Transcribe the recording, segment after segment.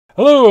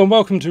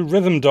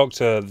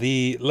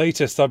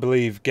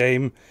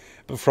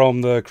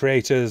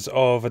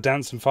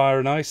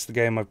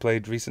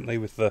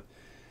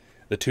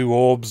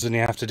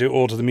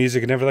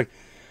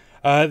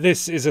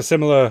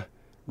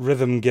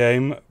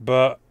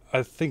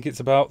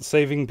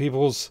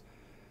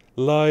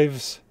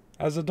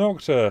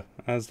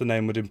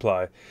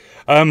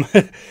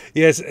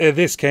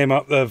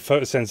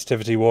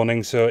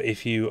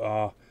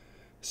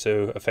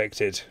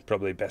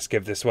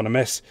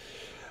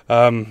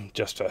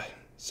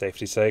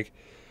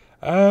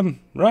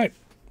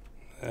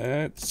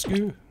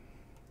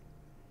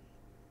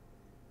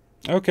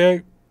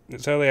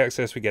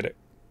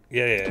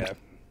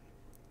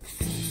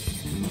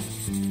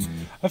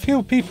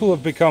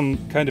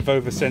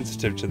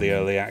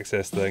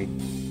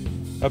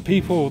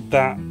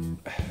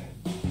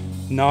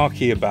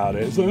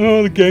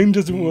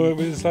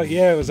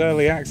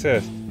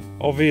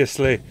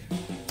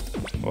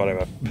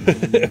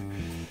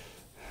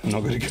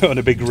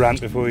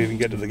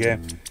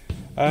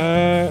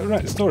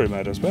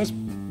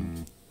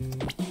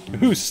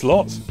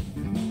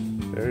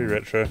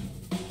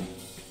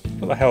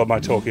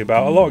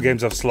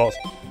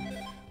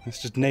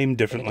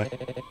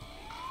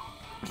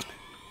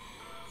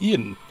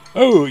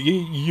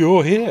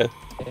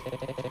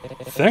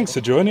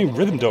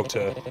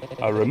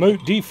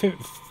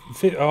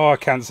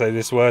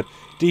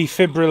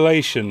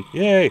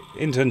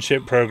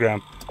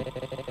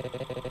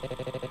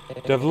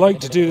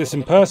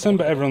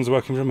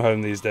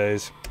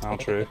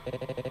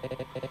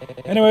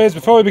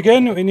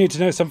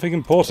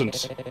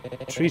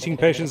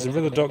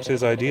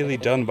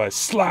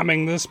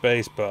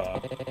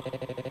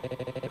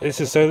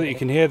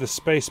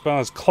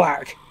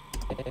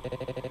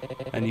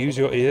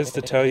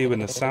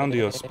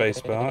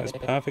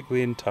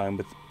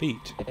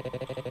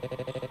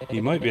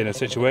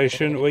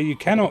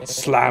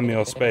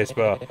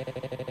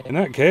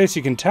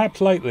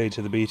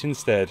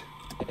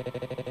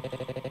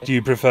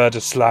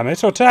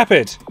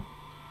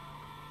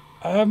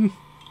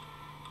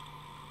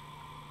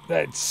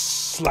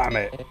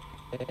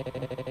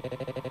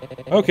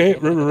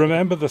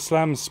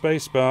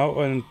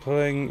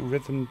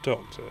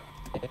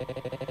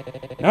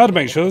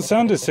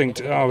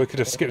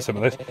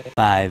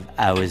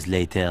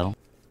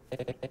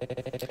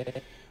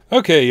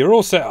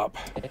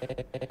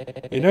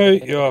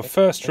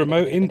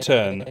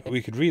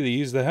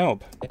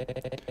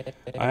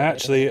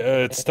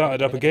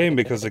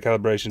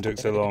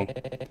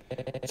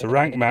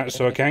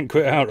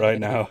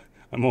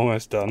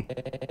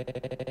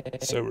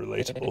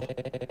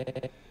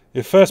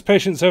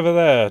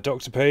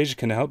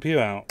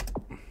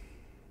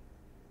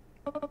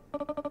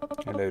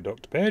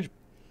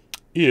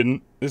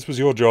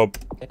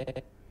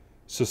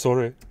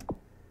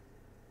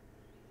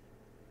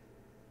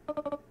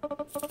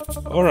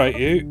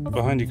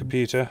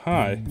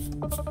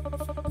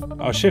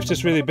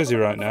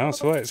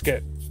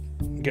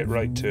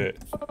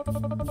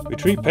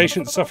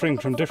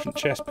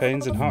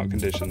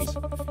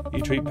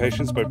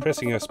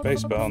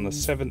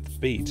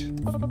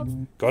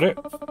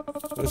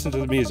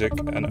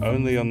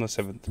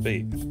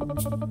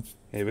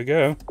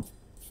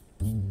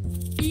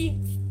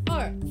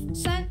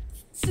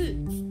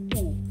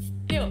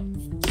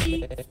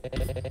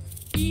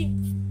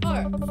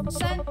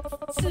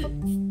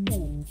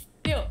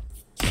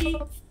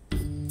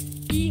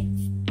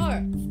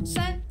二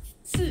三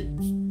四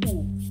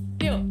五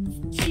六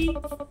七，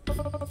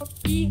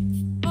一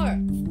二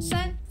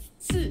三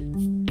四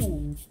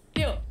五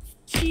六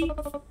七。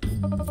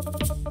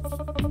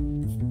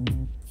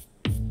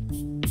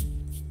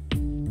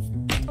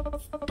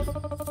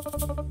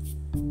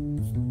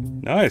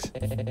Nice.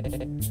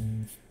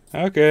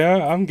 Okay,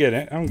 I'm getting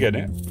it. I'm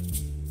getting it.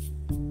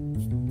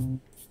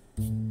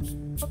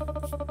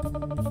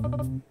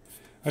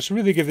 I should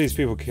really give these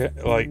people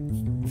like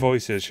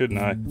voices, shouldn't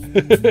I?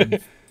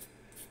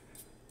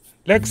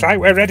 Looks like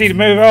we're ready to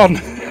move on.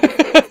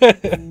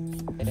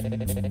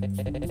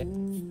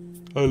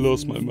 I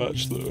lost my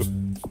match though.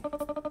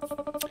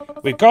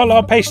 We've got a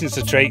lot of patience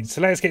to treat,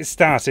 so let's get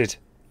started.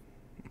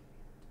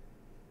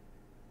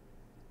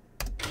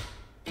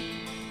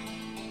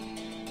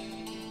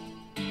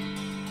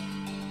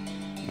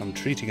 I'm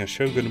treating a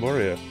Shogun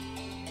warrior.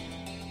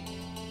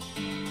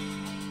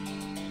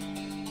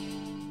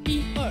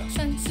 一二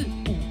三四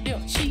五六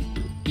七，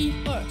一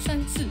二三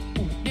四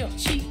五六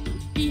七，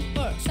一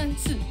二三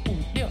四五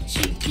六七，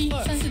一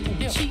二三四五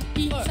六七，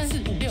一二三四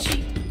五六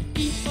七，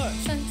一二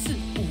三四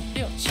五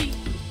六七，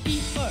一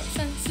二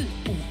三四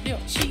五六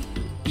七，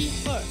一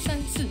二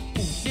三四五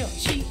六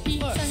七，一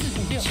二三四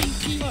五六七，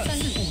一二三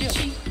四五六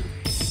七。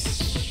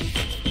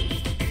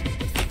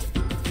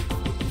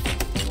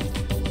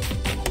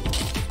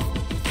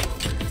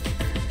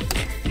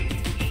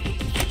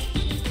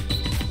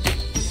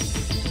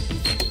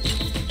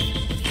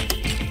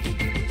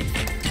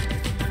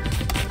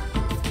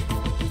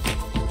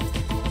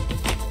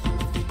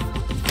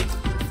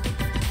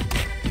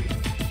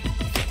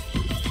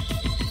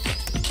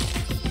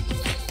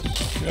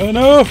Oh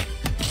no!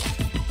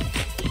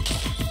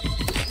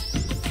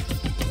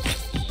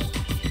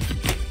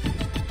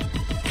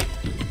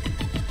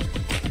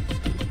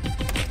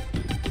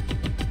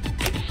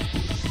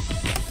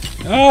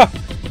 Ah!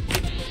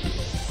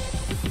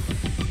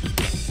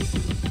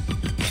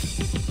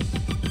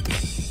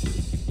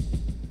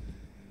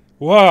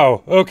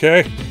 Wow,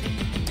 okay.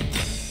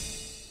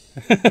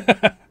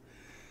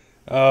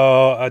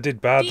 Oh, I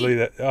did badly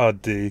there. Oh,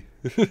 D.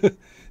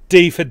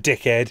 D for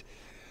dickhead.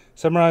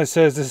 Summarise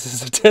says this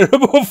is a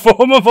terrible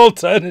form of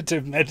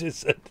alternative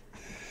medicine.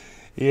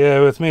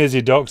 Yeah, with me as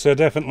your doctor,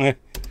 definitely.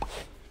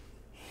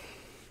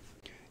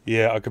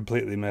 Yeah, I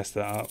completely messed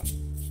that up.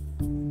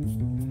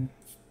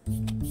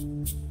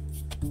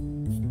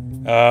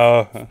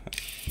 Oh.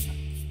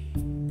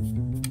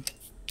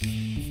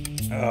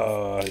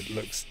 Oh, it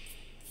looks...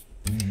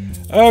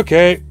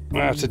 Okay, I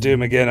have to do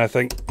them again, I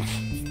think.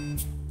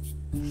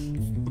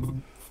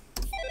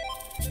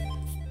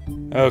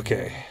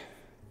 Okay.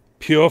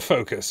 Pure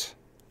focus.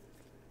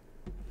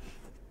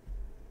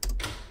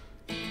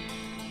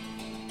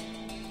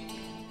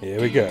 Here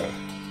we go.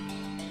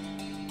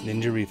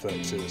 Ninja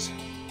reflexes.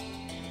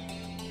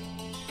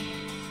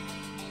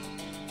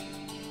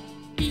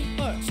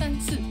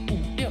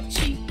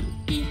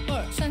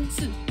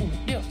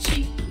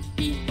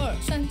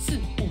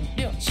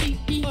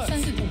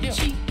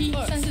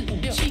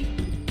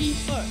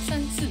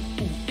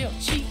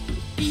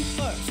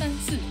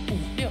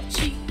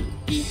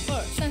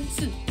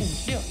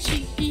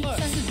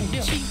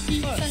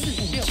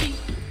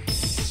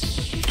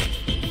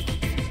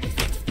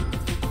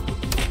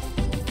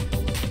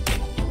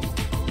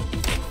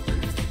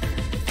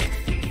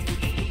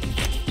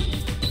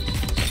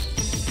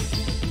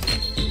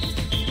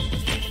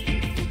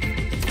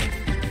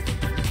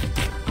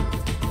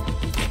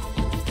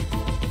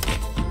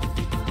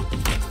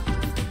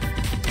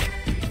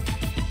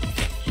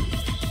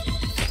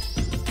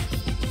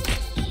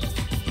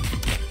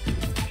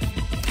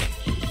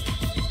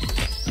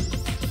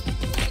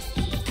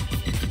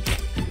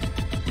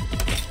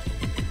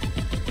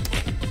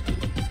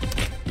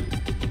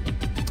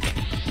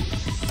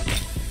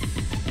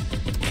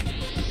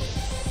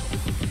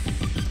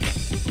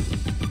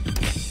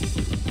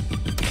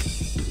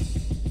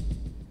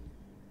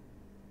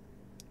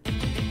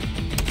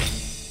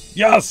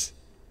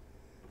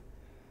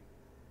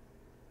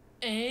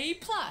 A+.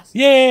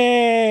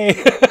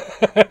 Yay!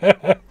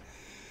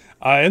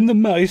 I am the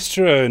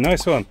maestro.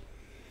 Nice one.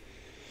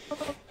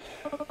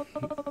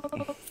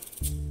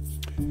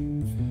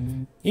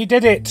 You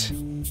did it!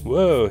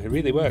 Whoa, it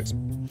really works.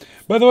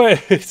 By the way,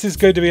 this is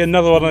going to be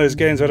another one of those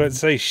games where I don't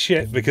say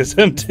shit because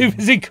I'm too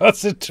busy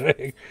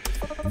concentrating.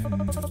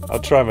 I'll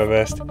try my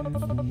best.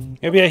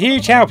 It'll be a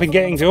huge help in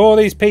getting to all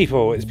these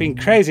people. It's been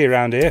crazy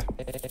around here.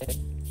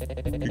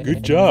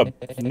 Good job.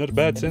 Not a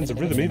bad sense of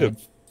rhythm either.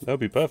 That'll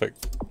be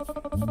perfect.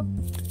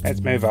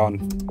 Let's move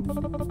on.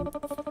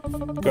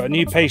 Got a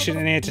new patient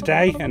in here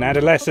today, an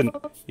adolescent.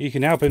 You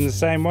can help him the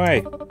same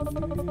way.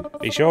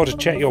 Be sure to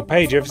check your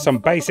pager for some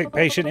basic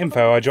patient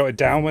info I jotted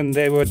down when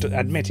they were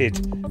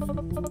admitted.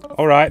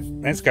 Alright,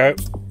 let's go.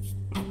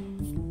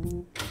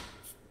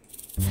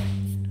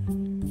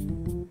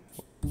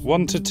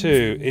 1 to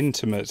 2,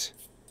 intimate.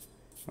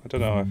 I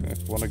don't know if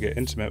I want to get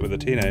intimate with a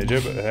teenager,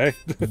 but hey.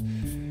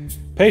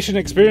 Patient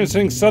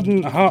experiencing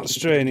sudden heart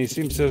strain. He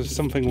seems to have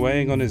something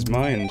weighing on his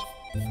mind.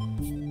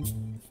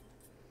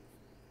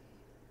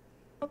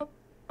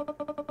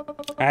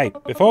 Hey,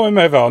 before we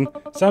move on,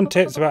 some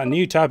tips about a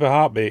new type of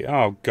heartbeat.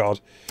 Oh, God.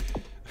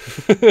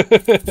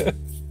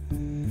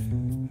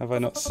 Have I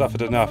not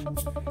suffered enough?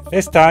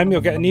 This time,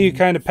 you'll get a new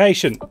kind of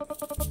patient.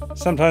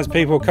 Sometimes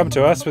people come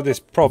to us with this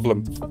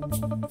problem.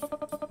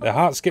 Their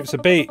heart skips a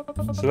beat,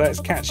 so let's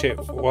catch it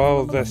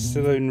while they're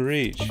still in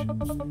reach.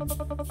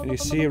 When you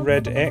see a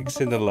red X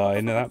in the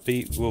line, that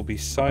beat will be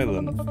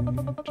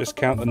silent. Just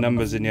count the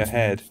numbers in your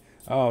head.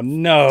 Oh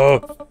no!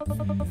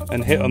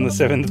 And hit on the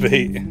 7th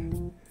beat.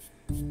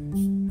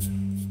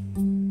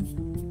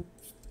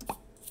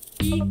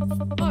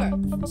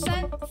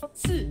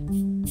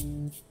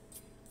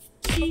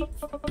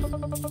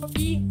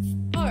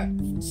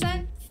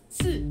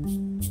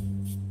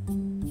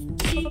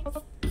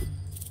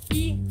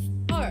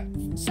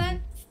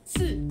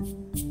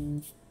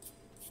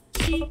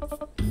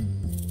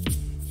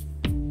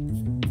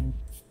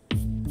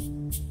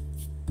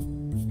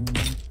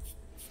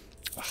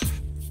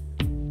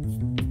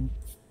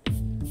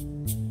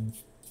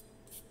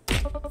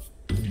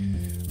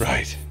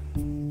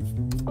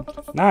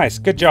 Nice,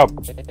 good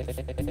job.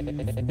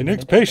 Your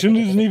next patient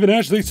isn't even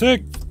actually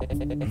sick.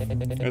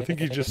 I think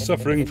he's just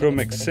suffering from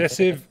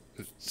excessive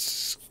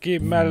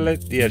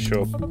schemalit. Yeah,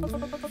 sure.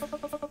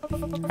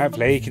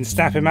 Hopefully you can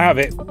snap him out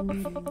of it.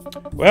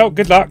 Well,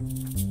 good luck.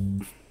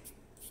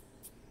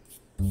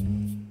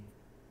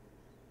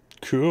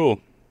 Cool.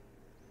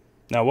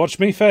 Now watch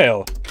me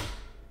fail.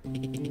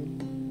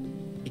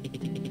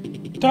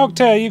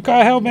 Doctor, you've got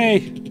to help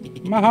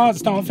me. My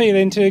heart's not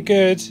feeling too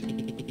good.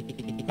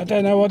 I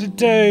don't know what to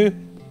do.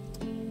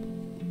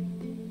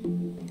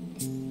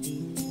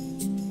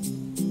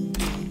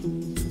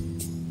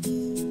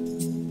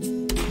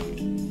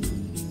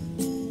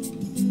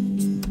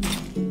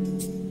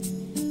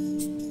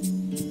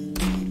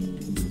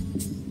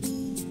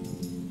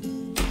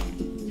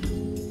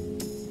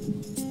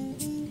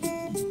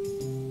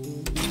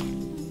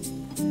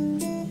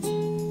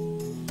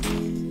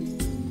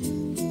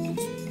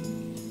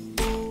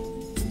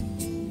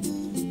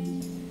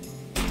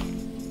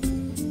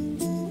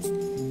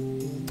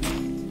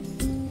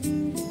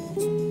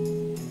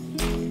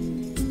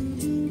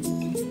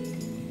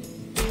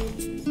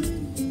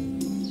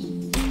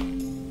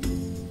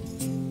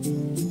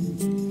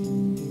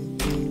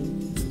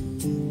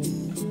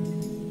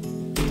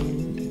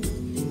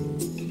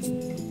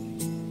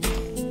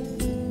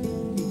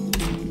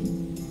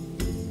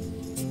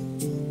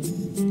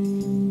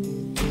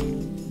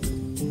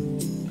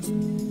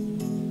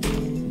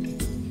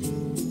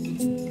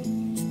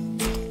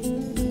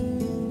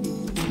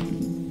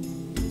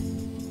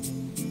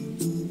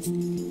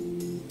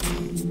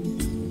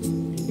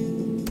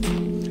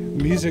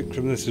 music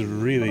from this is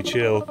really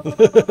chill.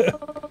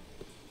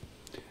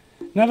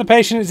 Now the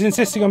patient is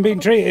insisting on being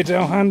treated.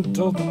 I'll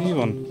handle the new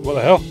one. What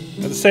the hell?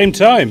 At the same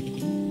time?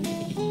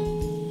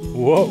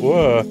 What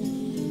were?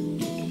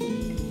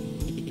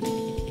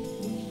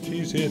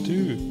 She's here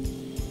too.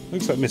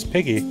 Looks like Miss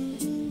Piggy.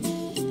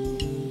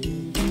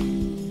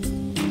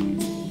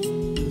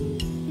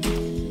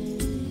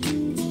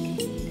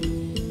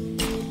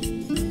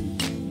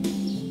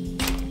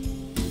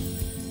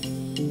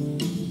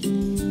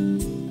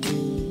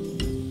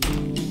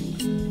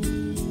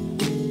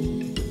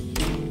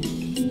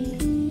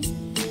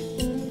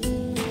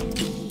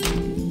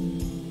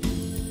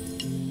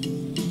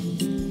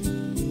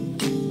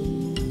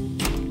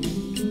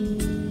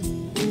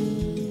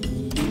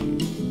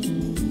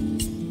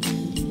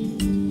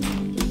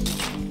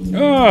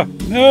 Oh,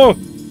 no!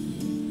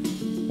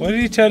 Why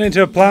did he turn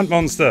into a plant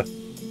monster?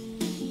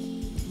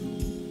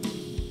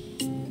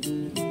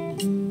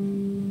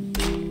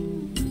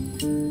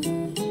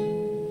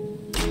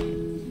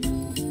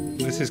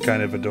 This is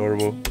kind of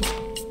adorable.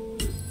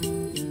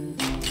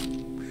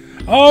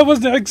 Oh, I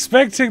wasn't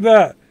expecting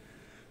that!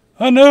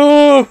 Oh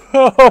no!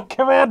 Oh,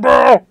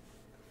 Commander!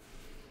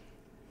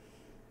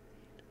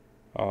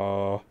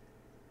 Oh.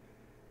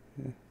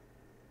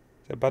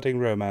 It's a budding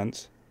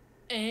romance.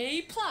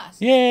 A+.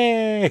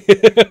 Yay!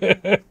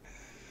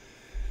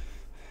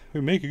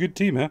 We make a good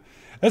team, huh?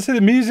 I say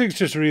the music's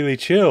just really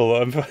chill.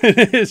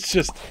 It's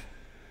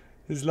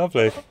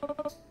lovely.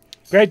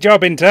 Great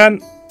job,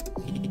 intern.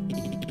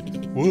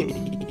 Whoa.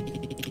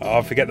 Oh,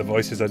 I forget the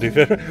voices I do.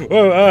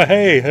 Whoa,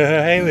 hey,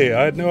 Haley,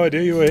 I had no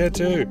idea you were here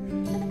too.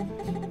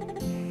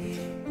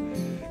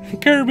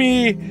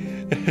 Kirby!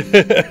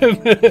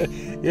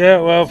 Yeah,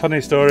 well,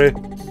 funny story.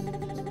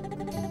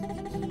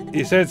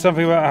 You said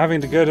something about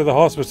having to go to the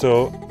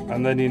hospital,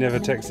 and then you never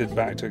texted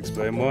back to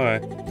explain why.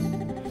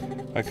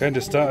 I kind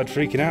of started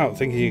freaking out,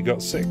 thinking you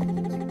got sick.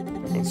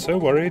 I got so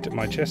worried,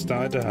 my chest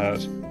started to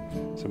hurt.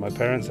 So my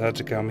parents had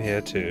to come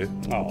here too.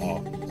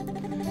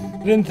 Aww.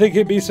 I didn't think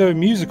it'd be so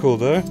musical,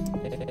 though.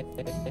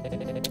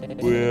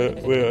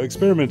 We're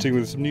experimenting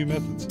with some new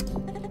methods.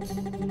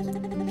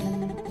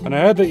 And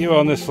I heard that you were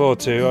on this floor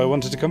too. I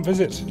wanted to come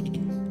visit.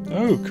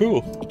 Oh,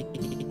 cool.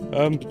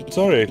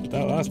 Sorry,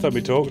 that last time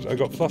we talked, I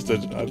got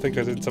flustered. I think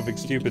I said something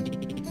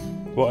stupid.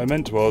 What I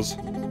meant was...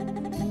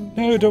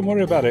 No, don't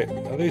worry about it.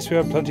 At least we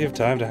have plenty of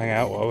time to hang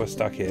out while we're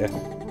stuck here.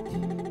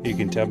 You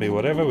can tell me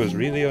whatever was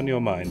really on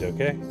your mind,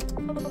 okay?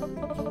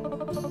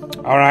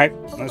 Alright,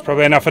 that's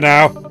probably enough for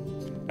now.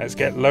 Let's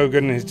get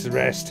Logan his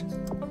rest.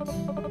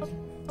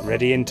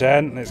 Ready,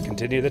 intern? Let's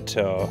continue the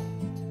tour.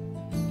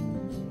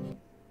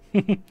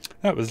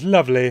 That was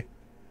lovely.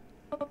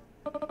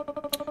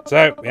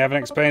 So, we haven't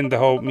explained the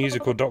whole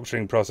musical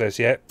doctoring process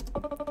yet.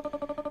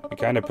 We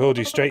kind of pulled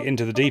you straight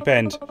into the deep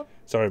end.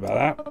 Sorry about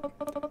that.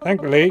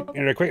 Thankfully,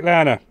 you're a quick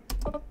learner.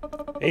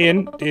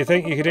 Ian, do you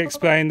think you could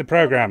explain the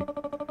program?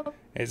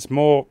 It's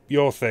more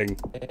your thing.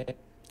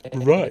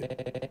 Right.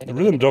 The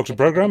Rhythm Doctor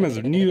program is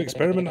a new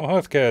experimental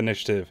healthcare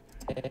initiative.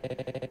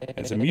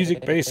 It's a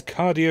music-based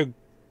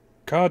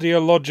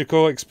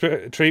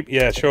cardiological treatment.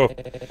 Yeah, sure.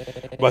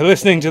 By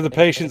listening to the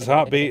patient's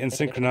heartbeat and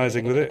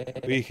synchronizing with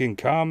it, we can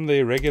calm the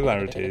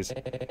irregularities.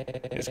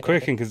 It's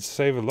quick and can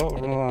save a lot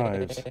of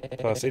lives.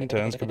 Plus,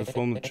 interns can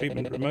perform the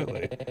treatment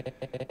remotely.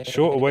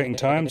 Shorter waiting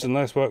times and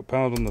less work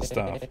piled on the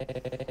staff.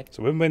 It's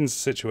a win-win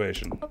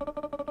situation.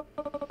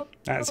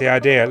 That's the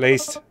idea, at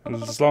least. And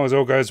as long as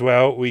all goes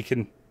well, we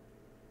can...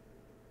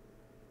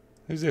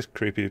 Who's this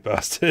creepy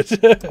bastard?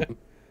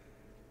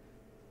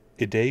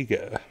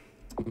 Idega.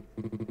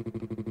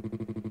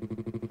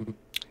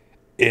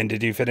 Ian,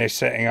 did you finish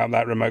setting up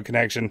that remote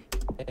connection?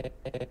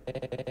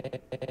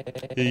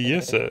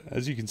 Yes, sir.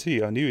 As you can see,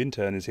 our new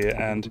intern is here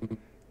and...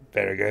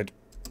 Very good.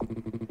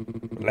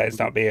 Let's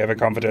not be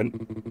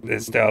overconfident.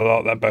 There's still a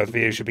lot that both of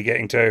you should be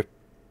getting to.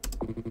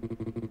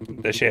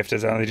 The shift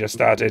has only just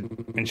started.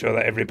 Ensure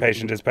that every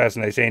patient is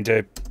personally seen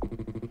to.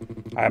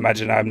 I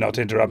imagine I'm not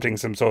interrupting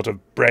some sort of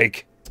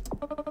break.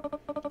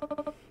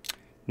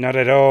 Not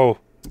at all.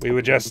 We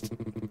would just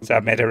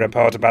submit a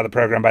report about the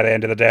program by the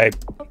end of the day.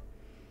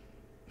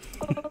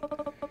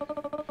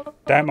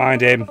 Don't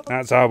mind him.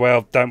 That's our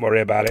will. Don't worry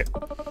about it.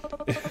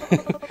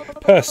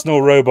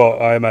 Personal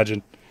robot, I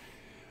imagine.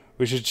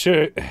 We should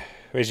show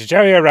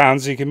you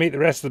around so you can meet the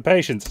rest of the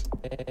patients.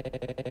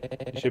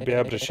 You should be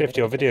able to shift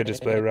your video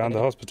display around the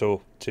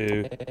hospital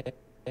to...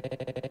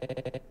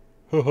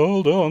 Oh,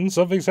 hold on,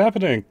 something's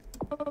happening.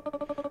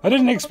 I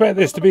didn't expect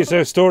this to be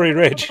so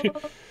story-rich.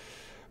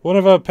 One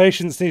of our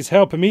patients needs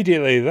help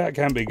immediately. That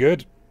can't be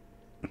good.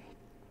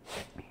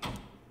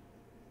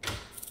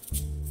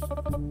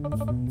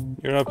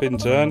 You're up,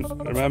 intern.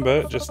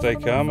 Remember, just stay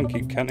calm and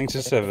keep counting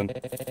to 7,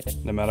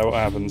 no matter what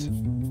happens.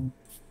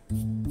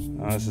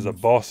 Oh, this is a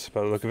boss,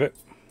 by the look of it.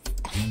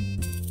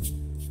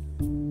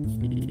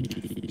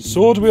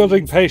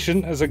 Sword-wielding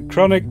patient has a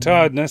chronic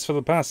tiredness for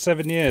the past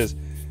 7 years.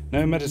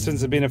 No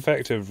medicines have been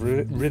effective.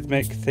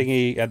 Rhythmic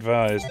thingy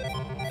advised.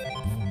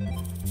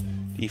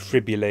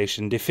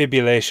 Defibrillation.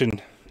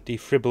 Defibulation.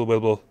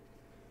 Defribble-wibble.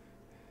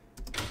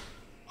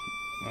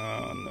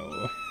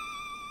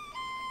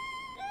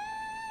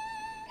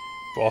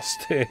 Boss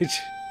stage.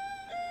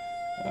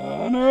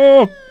 Oh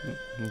no!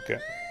 Okay.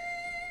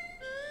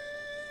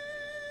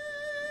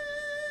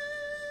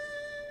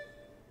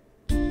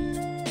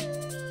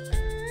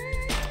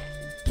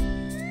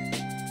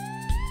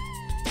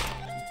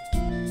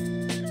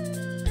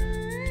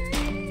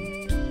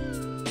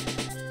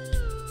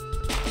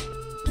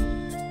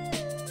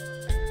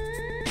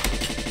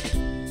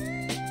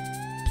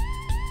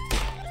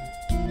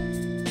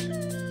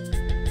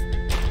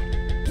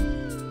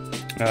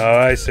 Oh,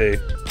 I see.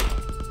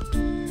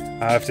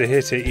 I have to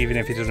hit it even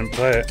if he doesn't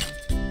play it.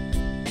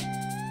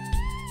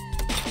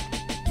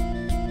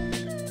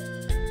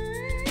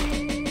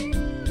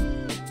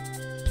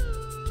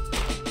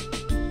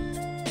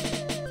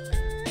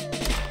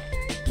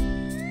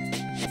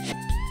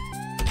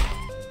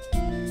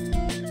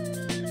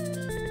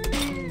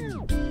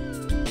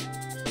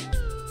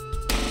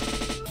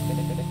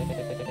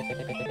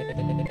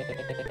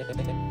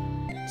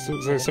 So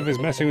looks like something's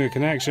messing with the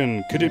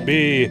connection. Could it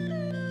be?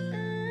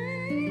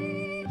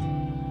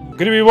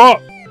 Could it be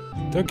what?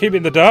 Don't keep it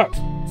in the dark.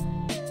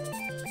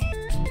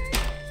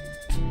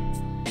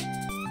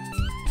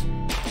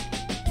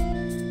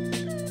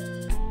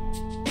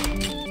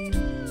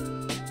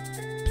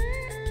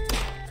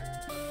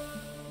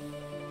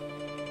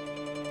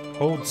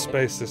 Hold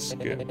space to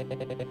skip.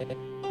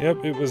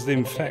 Yep, it was the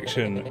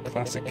infection.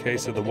 Classic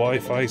case of the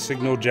Wi-Fi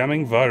signal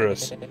jamming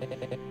virus.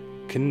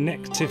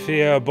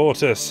 Connectifia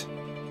abortus.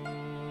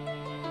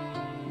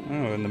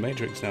 Oh, we're in the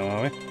Matrix now,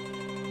 are we?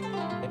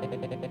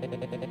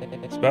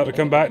 It's about to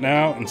come back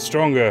now, and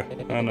stronger.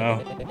 Oh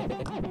no.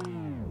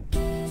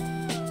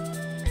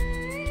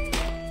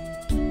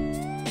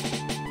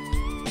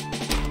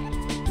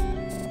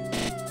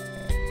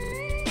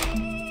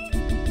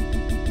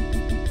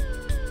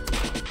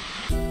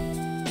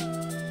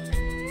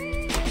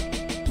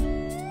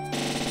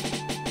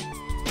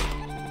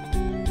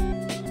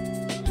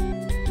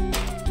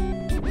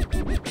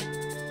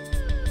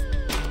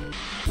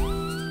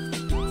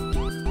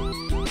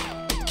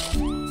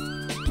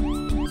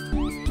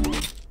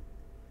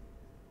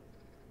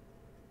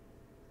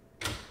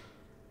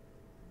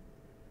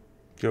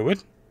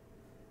 Good.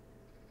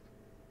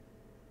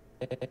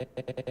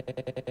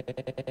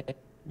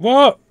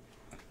 What?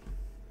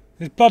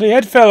 His bloody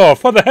head fell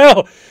off. What the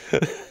hell?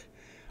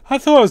 I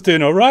thought I was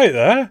doing all right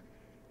there.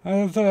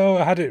 I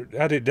thought I had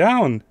it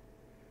down.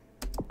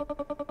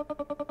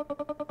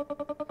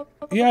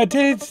 Yeah, I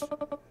did.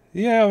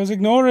 Yeah, I was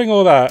ignoring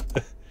all that.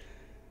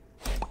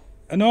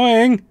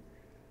 Annoying.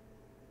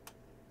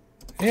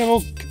 Yeah,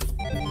 well,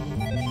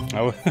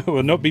 I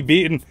will not be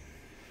beaten.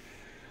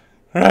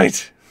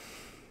 Right.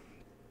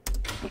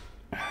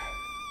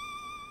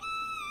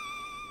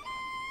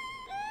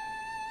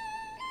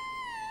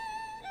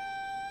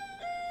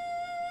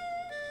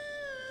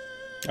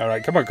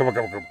 Alright, come on.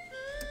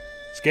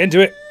 Let's get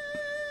into it.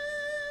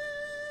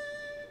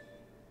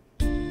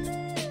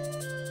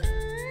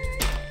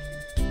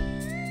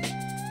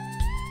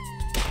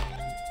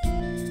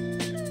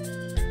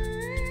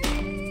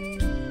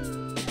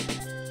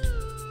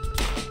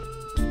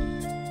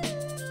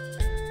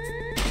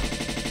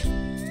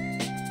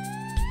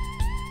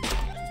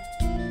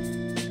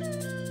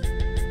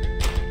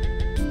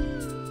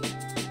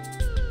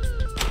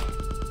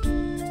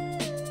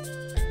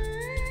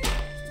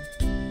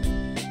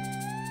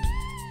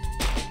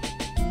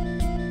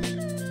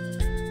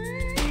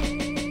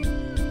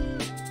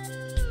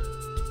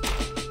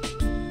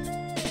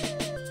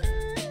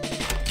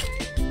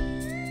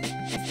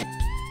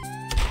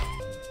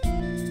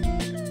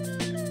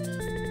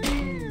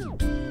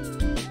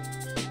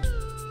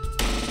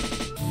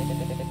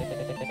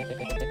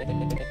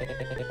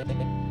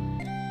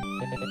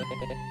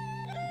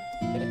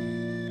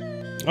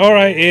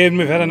 Alright, Ian,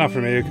 we've had enough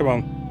from you. Come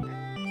on.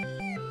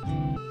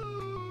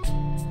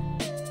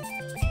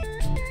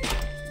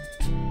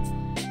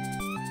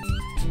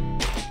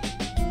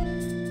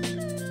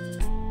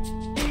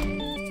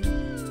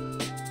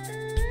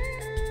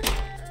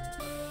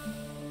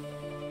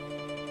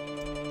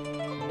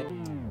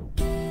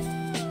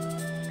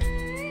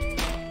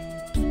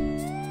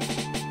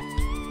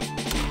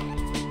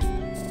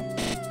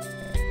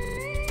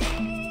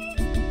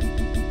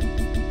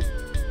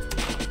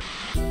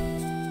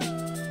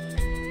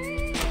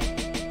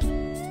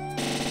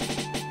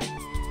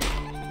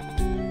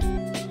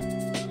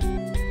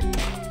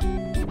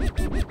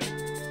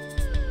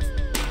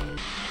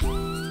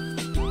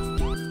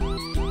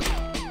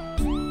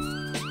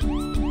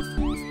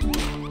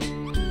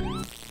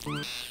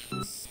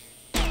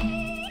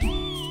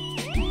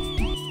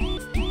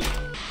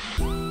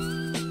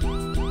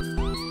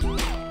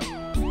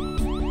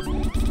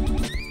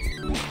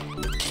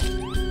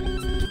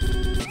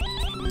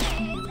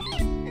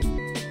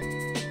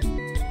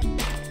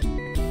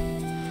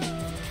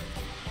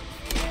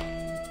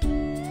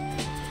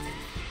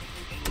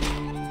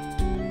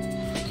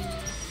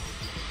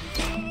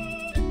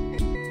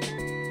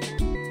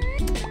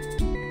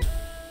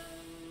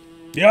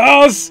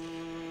 Yes!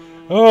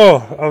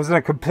 Oh, I was in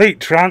a complete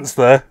trance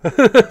there.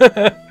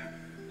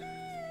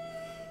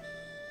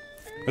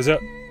 Is it?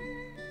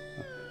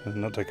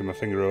 I'm not taking my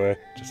finger away,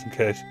 just in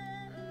case.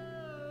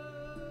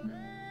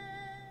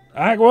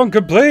 Act 1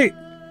 complete!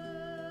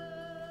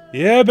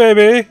 Yeah,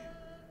 baby!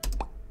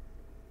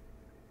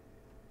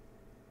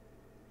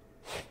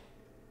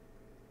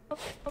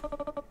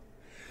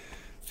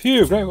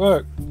 Phew, great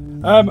work.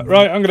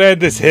 Right, I'm going to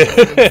end this here.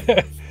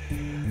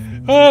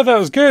 Oh, that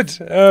was good.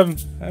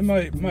 I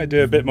might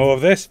do a bit more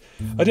of this.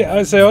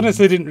 I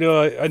honestly didn't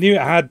realise. I knew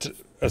it had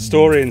a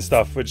story and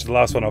stuff, which the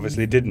last one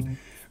obviously didn't.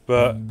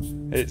 But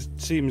it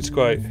seems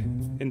quite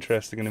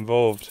interesting and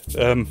involved.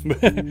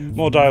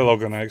 More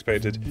dialogue than I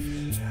expected.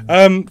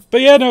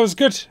 But yeah, no, it was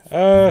good.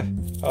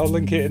 I'll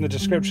link it in the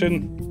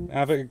description.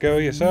 Have a go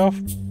yourself.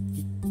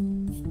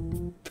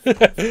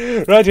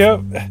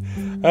 Rightio.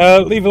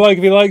 Leave a like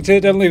if you liked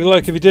it. Don't leave a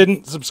like if you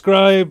didn't.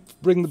 Subscribe,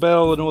 ring the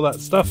bell, and all that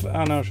stuff.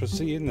 And I shall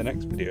see you in the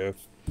next video.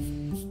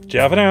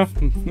 Ciao for now.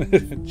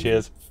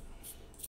 Cheers.